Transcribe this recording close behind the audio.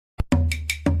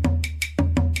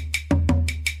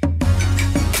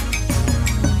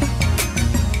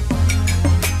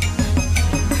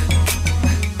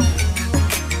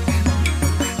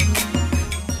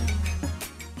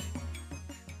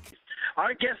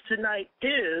tonight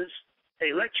is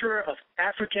a lecturer of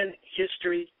African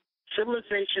history,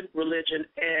 civilization, religion,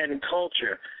 and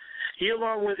culture. He,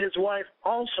 along with his wife,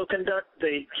 also conduct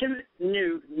the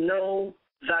New Know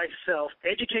Thyself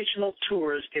educational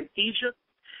tours in Egypt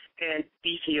and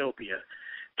Ethiopia.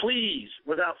 Please,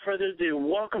 without further ado,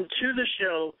 welcome to the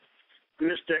show,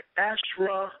 Mr.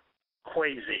 Ashra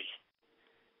Kwesi.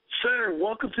 Sir,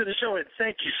 welcome to the show, and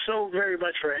thank you so very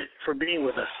much for being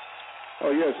with us. Oh,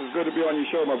 yes, it's good to be on your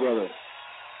show, my brother.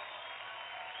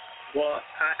 Well,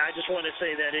 I just want to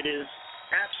say that it is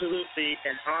absolutely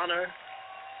an honor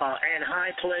and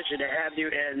high pleasure to have you,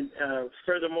 and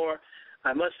furthermore,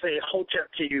 I must say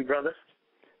hotep to you, brother.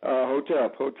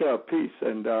 Hotep, peace.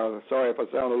 And sorry if I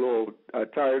sound a little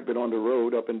tired, but on the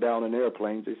road, up and down in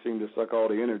airplanes, they seem to suck all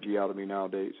the energy out of me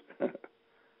nowadays.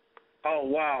 Oh,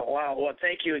 wow. Well,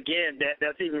 thank you again.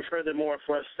 That's even furthermore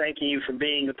for us thanking you for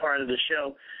being a part of the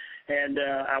show. And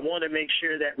I want to make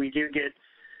sure that we do get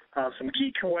some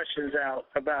key questions out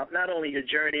about not only your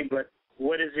journey, but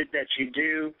what is it that you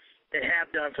do and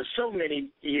have done for so many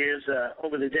years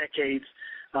over the decades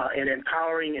in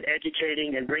empowering and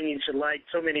educating and bringing to light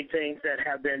so many things that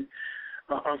have been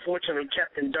unfortunately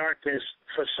kept in darkness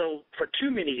for too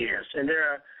many years. And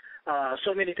there are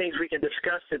so many things we can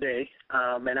discuss today,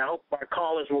 and I hope our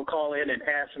callers will call in and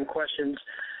ask some questions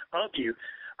of you.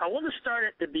 I want to start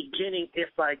at the beginning, if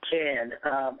I can,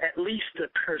 at least the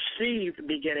perceived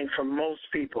beginning for most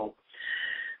people.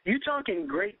 You talk in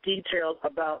great detail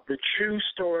about the true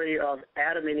story of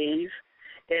Adam and Eve,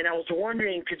 and I was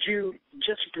wondering, could you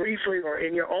just briefly, or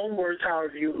in your own words,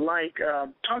 however you like,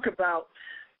 talk about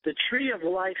the Tree of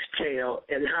Life's tale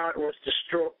and how it was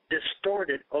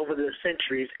distorted over the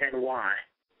centuries and why?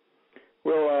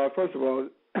 Well, first of all,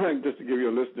 just to give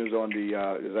your listeners on the,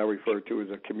 as I refer to as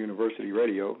a communiversity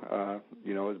radio,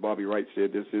 as Bobby Wright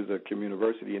said, this is a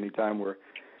communiversity. Anytime we're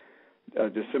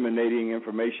disseminating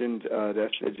information,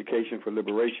 that's education for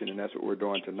liberation, and that's what we're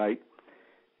doing tonight.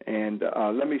 And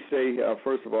let me say,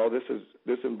 first of all,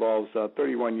 this involves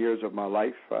 31 years of my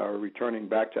life returning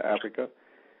back to Africa,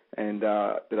 and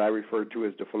that I refer to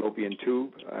as the fallopian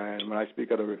tube. And when I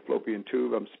speak of the fallopian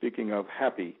tube, I'm speaking of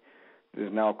Happy. It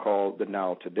is now called the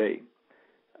Nile today.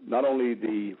 Not only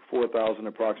the 4,000,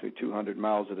 approximately 200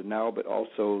 miles of the Nile, but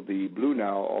also the Blue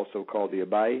Nile, also called the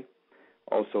Abai,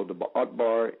 also the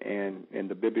Ba'atbar, and in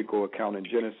the biblical account in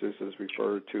Genesis is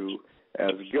referred to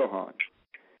as Gilhan.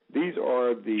 These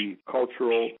are the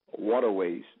cultural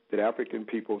waterways that African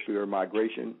people, through their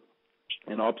migration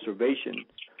and observation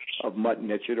of Mut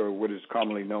Netchet, or what is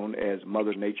commonly known as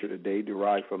Mother Nature today,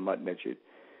 derived from Mut Netchet.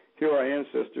 Here our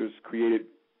ancestors created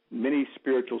many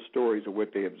spiritual stories of what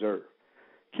they observed.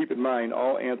 Keep in mind,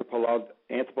 all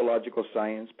anthropological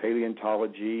science,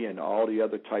 paleontology, and all the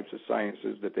other types of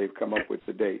sciences that they've come up with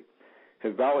today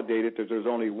have validated that there's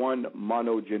only one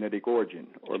monogenetic origin,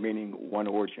 or meaning one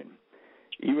origin.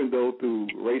 Even though through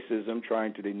racism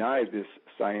trying to deny this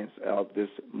science of this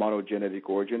monogenetic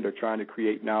origin, they're trying to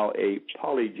create now a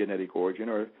polygenetic origin,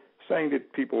 or saying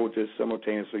that people will just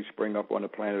simultaneously spring up on the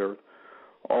planet Earth,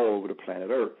 all over the planet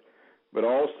Earth. But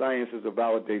all sciences have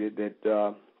validated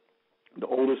that the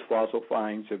oldest fossil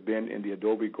finds have been in the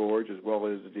Adobe Gorge, as well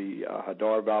as the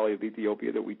Hadar Valley of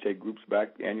Ethiopia that we take groups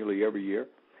back annually every year.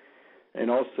 And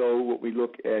also what we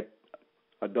look at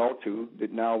Adultu,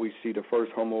 that now we see the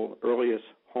earliest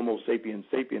Homo sapiens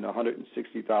sapien,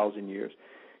 160,000 years.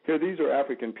 Here, these are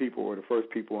African people, or the first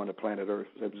people on the planet Earth,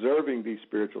 observing these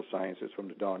spiritual sciences from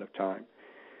the dawn of time.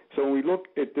 So when we look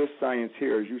at this science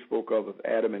here, as you spoke of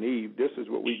Adam and Eve, this is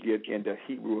what we get in the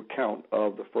Hebrew account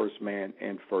of the first man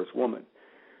and first woman.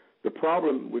 The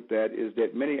problem with that is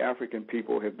that many African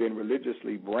people have been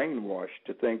religiously brainwashed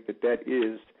to think that that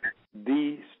is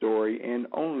the story and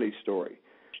only story.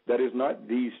 That is not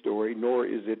the story, nor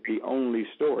is it the only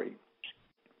story.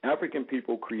 African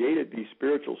people created these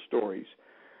spiritual stories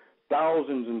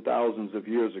thousands and thousands of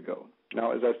years ago.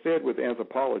 Now, as I said with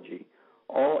anthropology,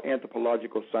 all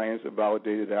anthropological science have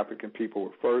validated that African people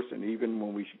were first, and even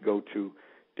when we go to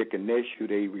Dickanesh,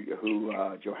 who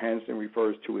Johansson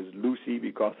refers to as Lucy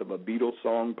because of a Beatles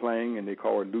song playing, and they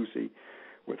call her Lucy,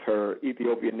 with her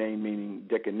Ethiopian name meaning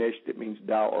Dickanesh, that means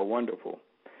thou art wonderful.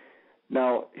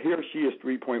 Now, here she is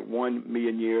 3.1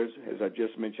 million years, as I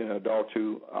just mentioned,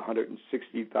 Adultu,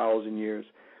 160,000 years.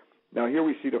 Now, here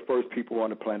we see the first people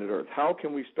on the planet Earth. How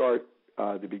can we start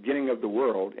the beginning of the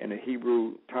world in a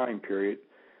Hebrew time period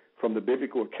from the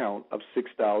biblical account of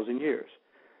 6,000 years?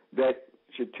 That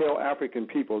should tell African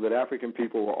people that African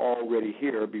people were already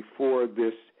here before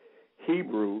this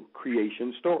Hebrew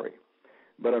creation story.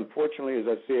 But unfortunately, as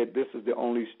I said, this is the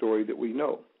only story that we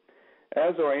know.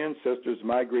 As our ancestors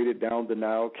migrated down the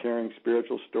Nile carrying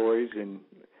spiritual stories and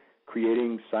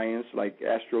creating science like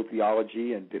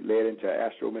astrotheology, and it led into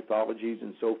astromythologies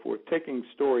and so forth, taking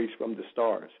stories from the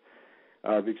stars.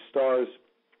 The stars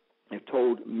have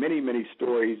told many, many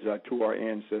stories to our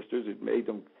ancestors.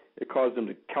 It caused them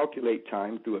to calculate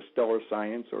time through a stellar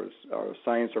science or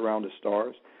science around the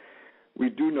stars. We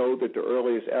do know that the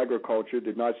earliest agriculture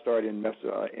did not start in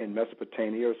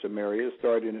Mesopotamia or Samaria. It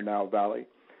started in the Nile Valley.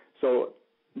 So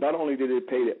not only did it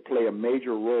play a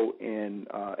major role in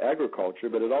agriculture,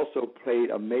 but it also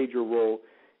played a major role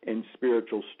in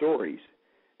spiritual stories.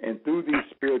 And through these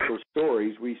spiritual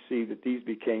stories, we see that these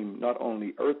became not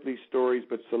only earthly stories,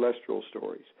 but celestial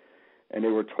stories. And they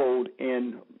were told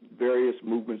in various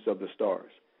movements of the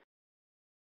stars.